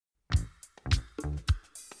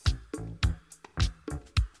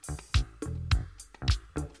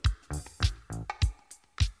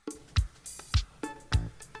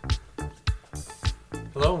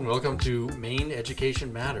and welcome to Maine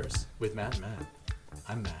Education Matters with Matt and Matt.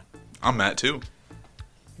 I'm Matt. I'm Matt, too.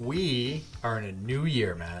 We are in a new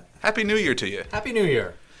year, Matt. Happy New Year to you. Happy New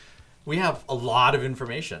Year. We have a lot of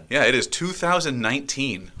information. Yeah, it is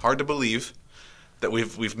 2019. Hard to believe that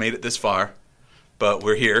we've made it this far, but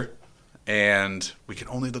we're here, and we can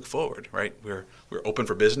only look forward, right? We're open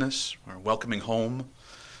for business. We're welcoming home.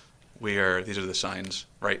 These are the signs,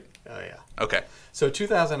 right? Oh, yeah. Okay. So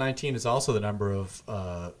 2019 is also the number of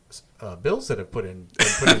bills that have been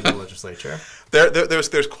put into the legislature.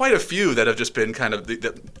 There's quite a few that have just been kind of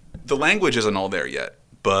the language isn't all there yet,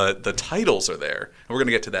 but the titles are there. And we're going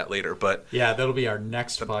to get to that later. But yeah, that'll be our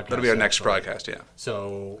next podcast. That'll be our next broadcast. Yeah.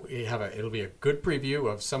 So it'll be a good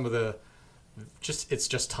preview of some of the it's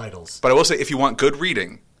just titles. But I will say, if you want good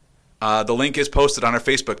reading, the link is posted on our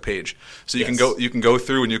Facebook page, so you can go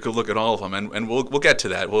through and you can look at all of them, and we'll get to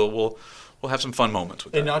that. We'll have some fun moments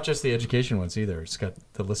with that. And not just the education ones either.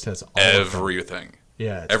 The list has all everything. Of them.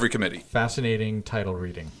 Yeah, every committee. Fascinating title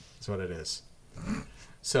reading is what it is.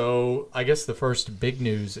 So I guess the first big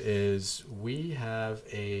news is we have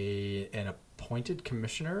an appointed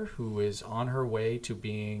commissioner who is on her way to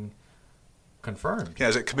being confirmed. Yeah,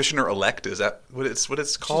 is it commissioner-elect? Is that what it's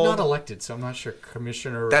called? She's not elected, so I'm not sure.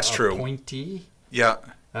 Commissioner That's true. Appointee? Yeah.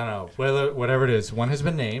 I don't know. Whatever it is, one has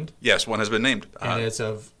been named. Yes, one has been named. And as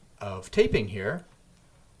of taping here,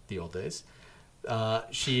 the old days,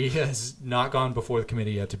 she has not gone before the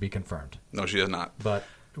committee yet to be confirmed. No, she has not. But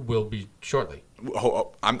will be shortly. I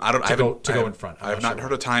haven't go in front. I have not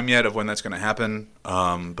heard a time yet of when that's going to happen.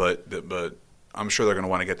 But I'm sure they're going to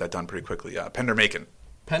want to get that done pretty quickly. Pender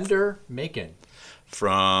Macon.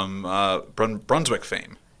 From Brunswick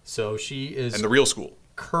fame. So she is in the real school.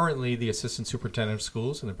 Currently the assistant superintendent of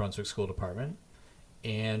schools in the Brunswick School Department,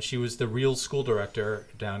 and she was the real school director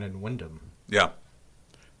down in Windham. Yeah,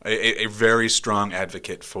 a very strong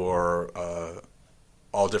advocate for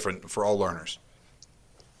all learners.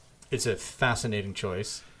 It's a fascinating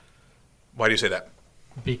choice. Why do you say that?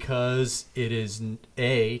 Because it is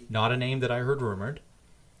not a name that I heard rumored.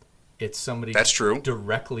 It's somebody that's true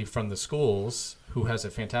directly from the schools who has a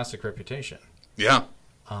fantastic reputation. Yeah.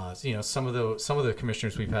 Some of the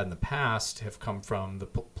commissioners we've had in the past have come from the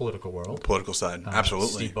political world. Political side, absolutely.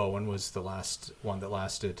 Steve Bowen was the last one that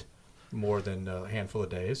lasted more than a handful of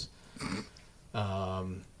days.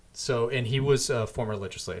 And he was a former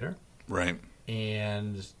legislator. Right.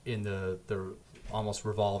 And in the almost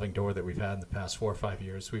revolving door that we've had in the past 4 or 5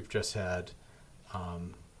 years, we've just had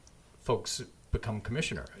folks become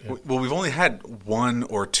commissioner. Well, we've only had 1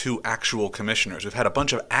 or 2 actual commissioners. We've had a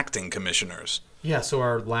bunch of acting commissioners. Yeah, so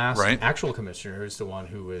our last actual commissioner is the one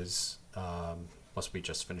who is must be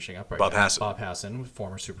just finishing up right Bob now. Hassan. Bob Hassan,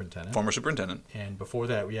 former superintendent. And before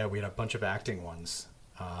that, we had a bunch of acting ones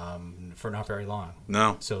for not very long.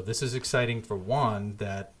 No. So this is exciting for one,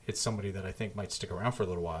 that it's somebody that I think might stick around for a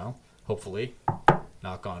little while, hopefully.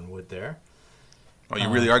 Knock on wood there. Well, you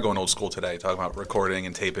really are going old school today, talking about recording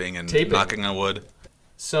and taping and knocking on wood.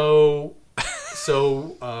 So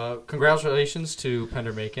congratulations to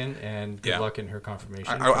Pender Macon, and good luck in her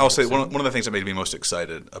confirmation. I'll say one of the things that made me most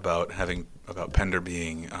excited about Pender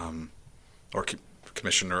being or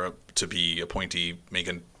commissioner to be appointee,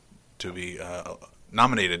 Macon to be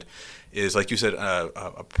nominated, is, like you said,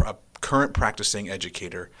 a current practicing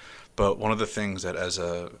educator. But one of the things that as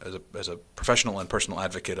a professional and personal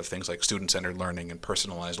advocate of things like student-centered learning and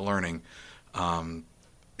personalized learning,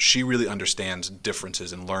 she really understands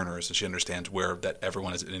differences in learners, and she understands that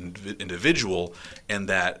everyone is an individual and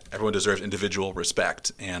that everyone deserves individual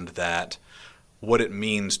respect, and that what it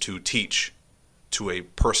means to teach to a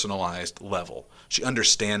personalized level. She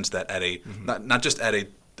understands that at a not just at a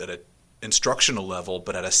instructional level,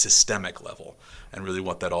 but at a systemic level, and really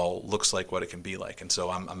what that all looks like, what it can be like. And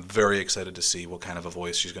so I'm very excited to see what kind of a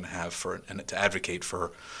voice she's going to have and to advocate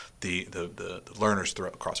for the learners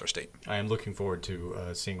across our state. I am looking forward to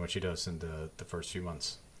seeing what she does in the first few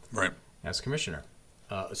months. Right. As commissioner,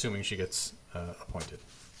 assuming she gets appointed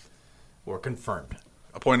or confirmed.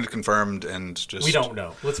 Appointed, confirmed, and just... We don't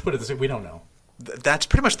know. Let's put it this way. We don't know. That's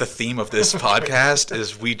pretty much the theme of this podcast,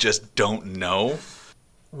 is we just don't know.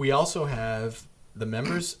 We also have the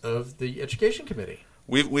members of the Education Committee.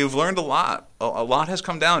 We've learned a lot. A lot has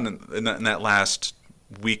come down in that last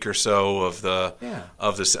week or so of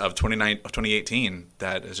 2018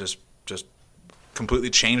 that has just completely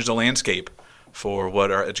changed the landscape for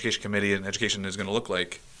what our Education Committee and education is going to look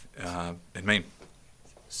like in Maine.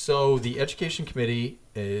 So the Education Committee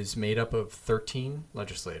is made up of 13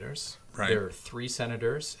 legislators. Right. There are 3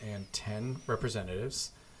 senators and 10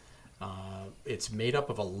 representatives. It's made up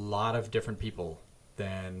of a lot of different people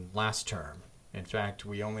than last term. In fact,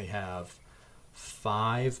 we only have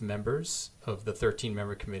 5 members of the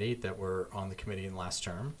 13-member committee that were on the committee in last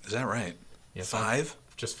term. Is that right? Yes, 5?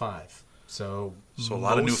 Just 5. So a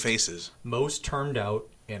lot of new faces. Most turned out,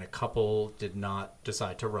 and a couple did not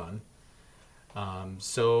decide to run.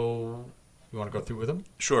 So you want to go through with them?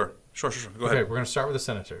 Sure. Go Okay, ahead. we're going to start with the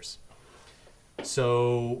senators.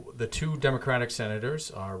 So the 2 Democratic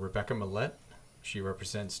senators are Rebecca Millett. She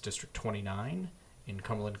represents District 29 in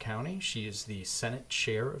Cumberland County. She is the Senate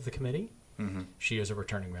chair of the committee. Mm-hmm. She is a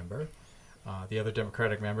returning member. The other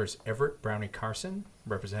Democratic member is Everett Brownie Carson,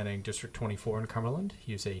 representing District 24 in Cumberland.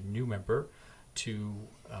 He is a new member to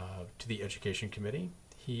the Education Committee.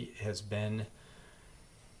 He has been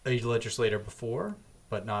a legislator before,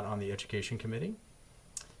 but not on the Education Committee.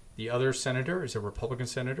 The other senator is a Republican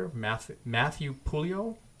senator, Matthew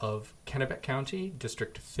Pulio of Kennebec County,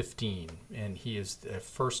 District 15, and he is a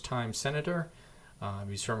first-time senator.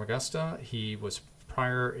 He's from Augusta. He was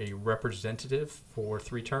prior a representative for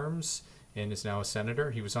 3 terms and is now a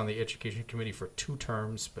senator. He was on the Education Committee for 2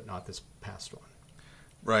 terms, but not this past one.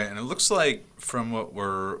 Right, and it looks like from what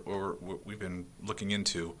we've been looking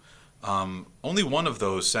into, only one of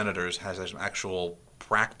those senators has an actual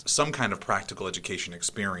some kind of practical education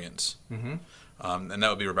experience, Mm-hmm. and that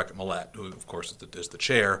would be Rebecca Millett, who of course is the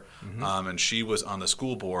chair, Mm-hmm. and she was on the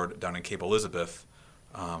school board down in Cape Elizabeth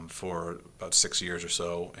for about 6 years or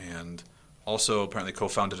so, and also apparently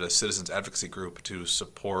co-founded a citizens advocacy group to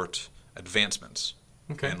support advancements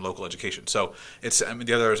in local education. So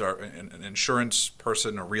the others are an insurance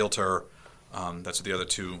person, a realtor. That's what the other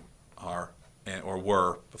 2 are or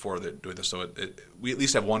were before they doing this. So we at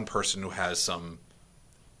least have one person who has some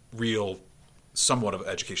real, somewhat of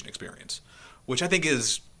education experience, which I think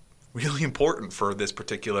is really important for this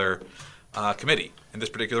particular committee in this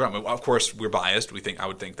particular round. Of course, we're biased. I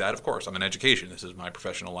would think that. Of course, I'm in education. This is my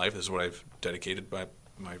professional life. This is what I've dedicated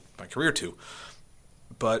my career to.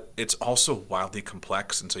 But it's also wildly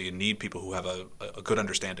complex, and so you need people who have a good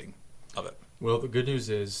understanding of it. Well, the good news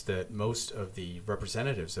is that most of the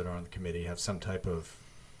representatives that are on the committee have some type of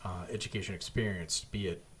education experience, be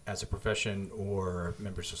it as a profession or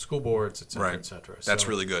members of school boards, et cetera, Right. et cetera. That's So,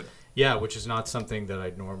 really good. yeah, which is not something that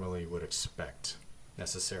I normally would expect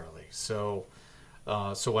necessarily. So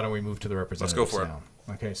why don't we move to the representatives Let's go for it.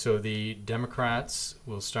 now? Okay, so the Democrats,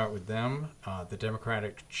 we'll start with them. The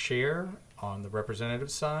Democratic chair on the representative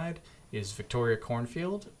side is Victoria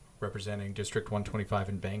Cornfield, representing District 125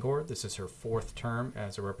 in Bangor. This is her 4th term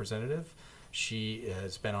as a representative. She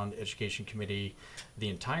has been on the Education Committee the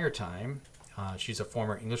entire time. She's a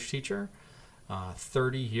former English teacher,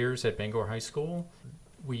 30 years at Bangor High School.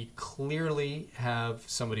 We clearly have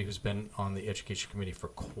somebody who's been on the Education Committee for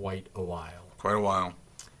quite a while. Quite a while.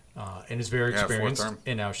 And is very Yeah, 4th experienced, term.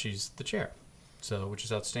 and now she's the chair, which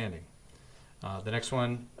is outstanding. The next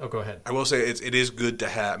one, go ahead. I will say it is good to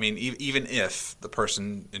have. I mean, even if the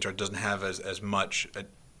person in charge doesn't have as much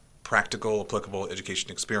practical, applicable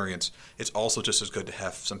education experience, it's also just as good to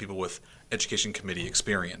have some people with education committee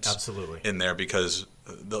experience Absolutely. in there, because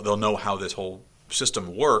they'll know how this whole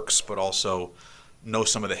system works, but also know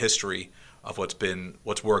some of the history of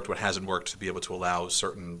what's worked, what hasn't worked, to be able to allow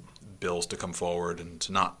certain bills to come forward and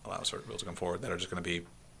to not allow certain bills to come forward that are just going to be,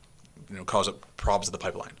 cause up problems in the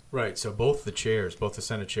pipeline. Right. So both the chairs, both the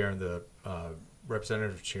Senate chair and the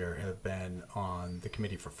representative chair, have been on the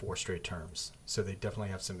committee for 4 straight terms. So they definitely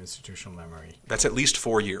have some institutional memory. That's at least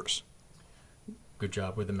 4 years. Good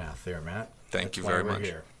job with the math there, Matt. Thank you why very we're much.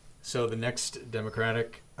 here. So the next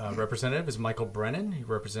Democratic representative is Michael Brennan. He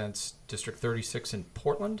represents District 36 in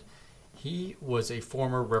Portland. He was a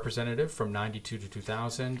former representative from 92 to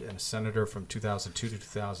 2000 and a senator from 2002 to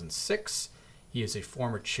 2006. He is a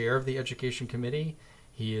former chair of the Education Committee.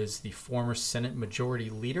 He is the former Senate Majority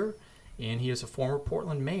Leader, and he is a former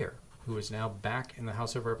Portland mayor who is now back in the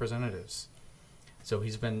House of Representatives. So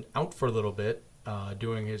he's been out for a little bit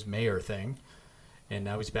doing his mayor thing, and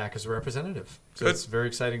now he's back as a representative. So Good. It's very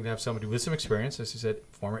exciting to have somebody with some experience, as you said,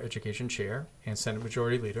 former education chair and Senate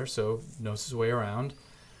Majority Leader, so knows his way around.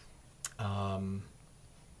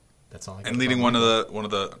 That's all I got. And leading one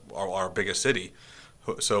of our biggest city,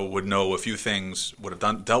 so would know a few things, would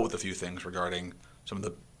have dealt with a few things regarding some of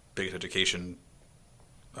the biggest education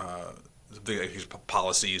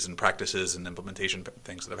policies and practices and implementation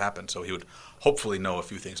things that have happened. So he would hopefully know a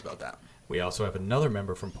few things about that. We also have another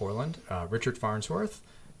member from Portland, Richard Farnsworth,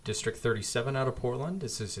 District 37 out of Portland.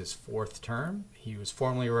 This is his 4th term. He was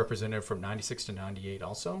formerly a representative from 96 to 98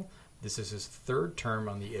 also. This is his 3rd term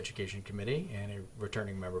on the Education Committee and a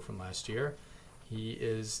returning member from last year. He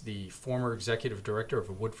is the former executive director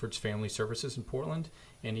of Woodford's Family Services in Portland,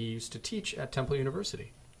 and he used to teach at Temple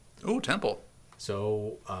University. Oh, Temple.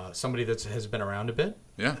 So somebody that has been around a bit.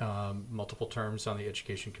 Yeah. Multiple terms on the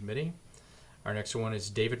Education Committee. Our next one is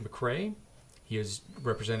David McCrae. He is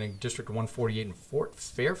representing District 148 in Fort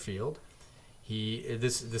Fairfield.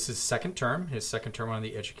 This is his second term on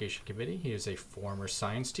the Education Committee. He is a former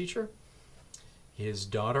science teacher. His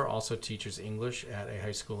daughter also teaches English at a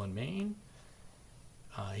high school in Maine.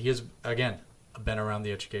 He has, again, been around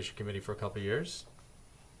the Education Committee for a couple of years.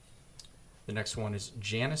 The next one is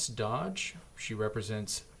Janice Dodge. She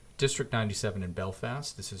represents District 97 in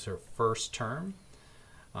Belfast. This is her first term.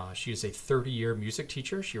 She is a 30-year music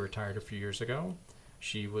teacher. She retired a few years ago.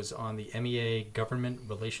 She was on the MEA Government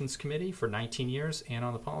Relations Committee for 19 years and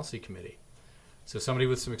on the Policy Committee. So somebody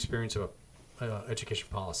with some experience of education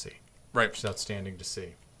policy. Right. Which is outstanding to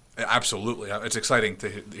see. Absolutely. It's exciting to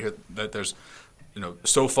hear that there's,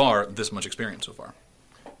 so far, this much experience so far.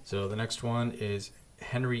 So the next one is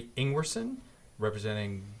Henry Ingwerson,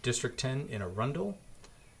 representing District 10 in Arundel.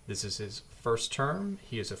 This is his first term.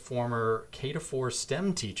 He is a former K-4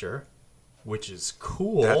 STEM teacher, which is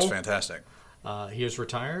cool. That's fantastic. He is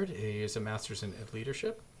retired. He has a master's in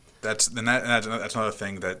leadership. That's another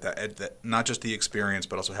thing that not just the experience,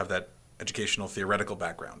 but also have that educational theoretical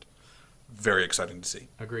background. Very exciting to see.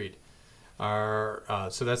 Agreed.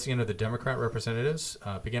 So that's the end of the Democrat representatives,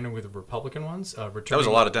 beginning with the Republican ones. That was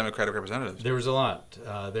a lot of Democratic representatives. There was a lot.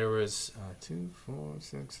 There was 2, 4,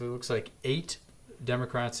 6. So it looks like 8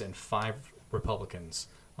 Democrats and 5 Republicans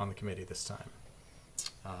on the committee this time.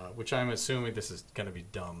 Which I'm assuming, this is going to be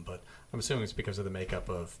dumb, but I'm assuming it's because of the makeup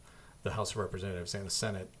of the House of Representatives and the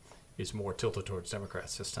Senate is more tilted towards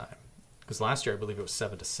Democrats this time. Because last year, I believe it was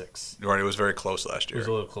 7-6. Right, it was very close last year. It was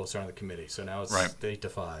a little closer on the committee, so now it's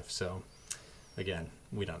 8-5. So, again,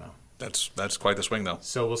 we don't know. That's quite the swing, though.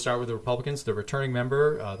 So we'll start with the Republicans. The returning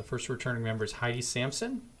member, the first returning member is Heidi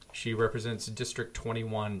Sampson. She represents District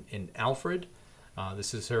 21 in Alfred.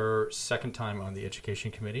 This is her second time on the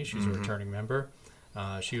Education Committee. She's a returning member.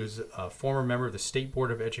 She was a former member of the State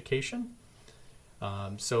Board of Education.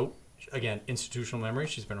 So, again, institutional memory.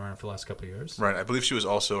 She's been around for the last couple of years. Right. I believe she was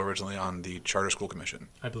also originally on the Charter School Commission.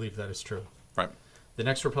 I believe that is true. Right. The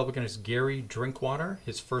next Republican is Gary Drinkwater.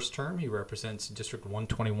 His first term, he represents District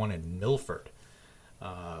 121 in Milford.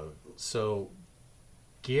 So,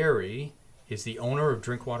 Gary is the owner of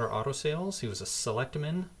Drinkwater Auto Sales. He was a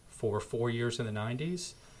selectman for 4 years in the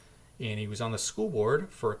 90s. And he was on the school board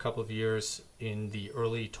for a couple of years in the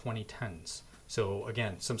early 2010s. So,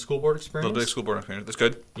 again, some school board experience. A little bit of school board experience. That's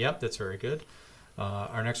good. Yep, that's very good.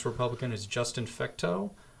 Our next Republican is Justin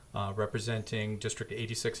Fecteau, representing District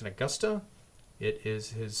 86 in Augusta. It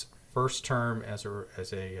is his first term as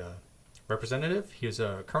a representative. He is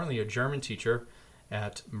currently a German teacher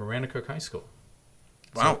at Maranacook High School.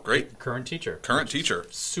 Wow, So, great. Current teacher. Current teacher.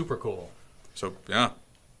 Super cool. So, yeah.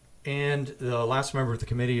 And the last member of the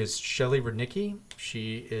committee is Shelley Rudnicki.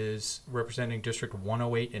 She is representing District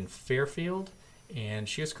 108 in Fairfield, and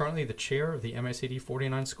she is currently the chair of the MICD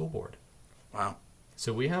 49 School Board. Wow.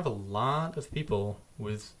 So we have a lot of people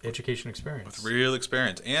with education experience. With real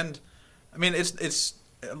experience. And, I mean, it's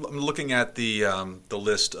I'm looking at the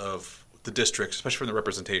list of the districts, especially from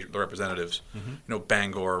the representatives.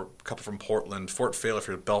 Bangor, a couple from Portland, Fort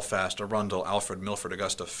Fairfield, Belfast, Arundel, Alfred, Milford,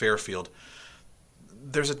 Augusta, Fairfield.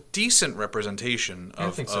 There's a decent representation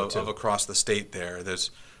of across the state there. There's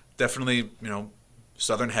definitely,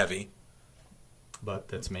 southern heavy. But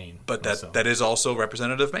that's Maine. But that is also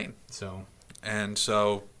representative of Maine. So. And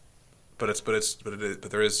so, but it's good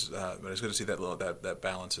to see that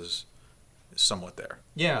balance is somewhat there.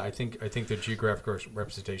 Yeah, I think the geographic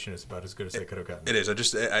representation is about as good as they could have gotten. It is.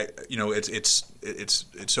 It's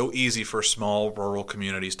so easy for small rural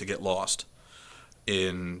communities to get lost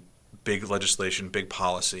in big legislation, big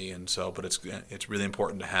policy, but it's really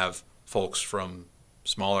important to have folks from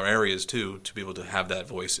smaller areas too to be able to have that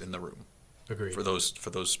voice in the room. Agreed. For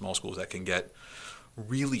those small schools that can get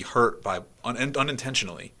really hurt by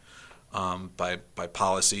unintentionally by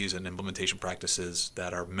policies and implementation practices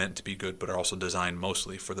that are meant to be good but are also designed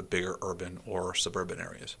mostly for the bigger urban or suburban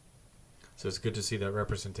areas. So it's good to see that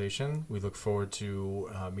representation. We look forward to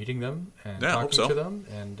meeting them and talking to them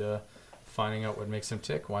and finding out what makes them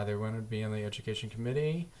tick, why they want to be on the education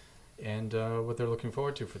committee, and what they're looking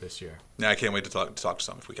forward to for this year. Yeah, I can't wait to talk to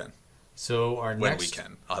some if we can. So when we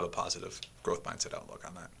can, I'll have a positive growth mindset outlook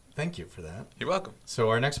on that. Thank you for that. You're welcome. So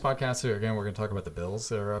our next podcast, again, we're going to talk about the bills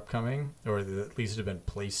that are upcoming, or that at least have been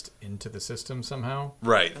placed into the system somehow.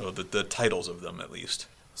 Right, well, the titles of them at least.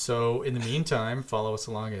 So in the meantime, follow us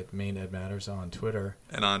along at Maine Ed Matters on Twitter.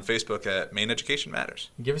 And on Facebook at Maine Education Matters.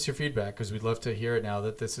 Give us your feedback, because we'd love to hear it now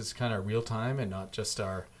that this is kind of real time and not just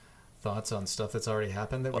our thoughts on stuff that's already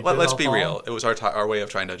happened that we Let's all be fall? real. It was our way of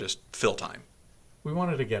trying to just fill time. We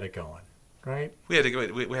wanted to get it going, right? We had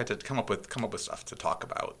to come up with stuff to talk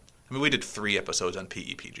about. I mean, we did 3 episodes on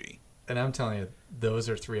PEPG. And I'm telling you, those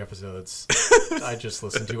are 3 episodes I just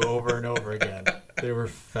listened to over and over again. They were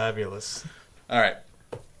fabulous. All right.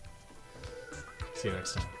 See you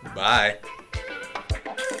next time. Bye.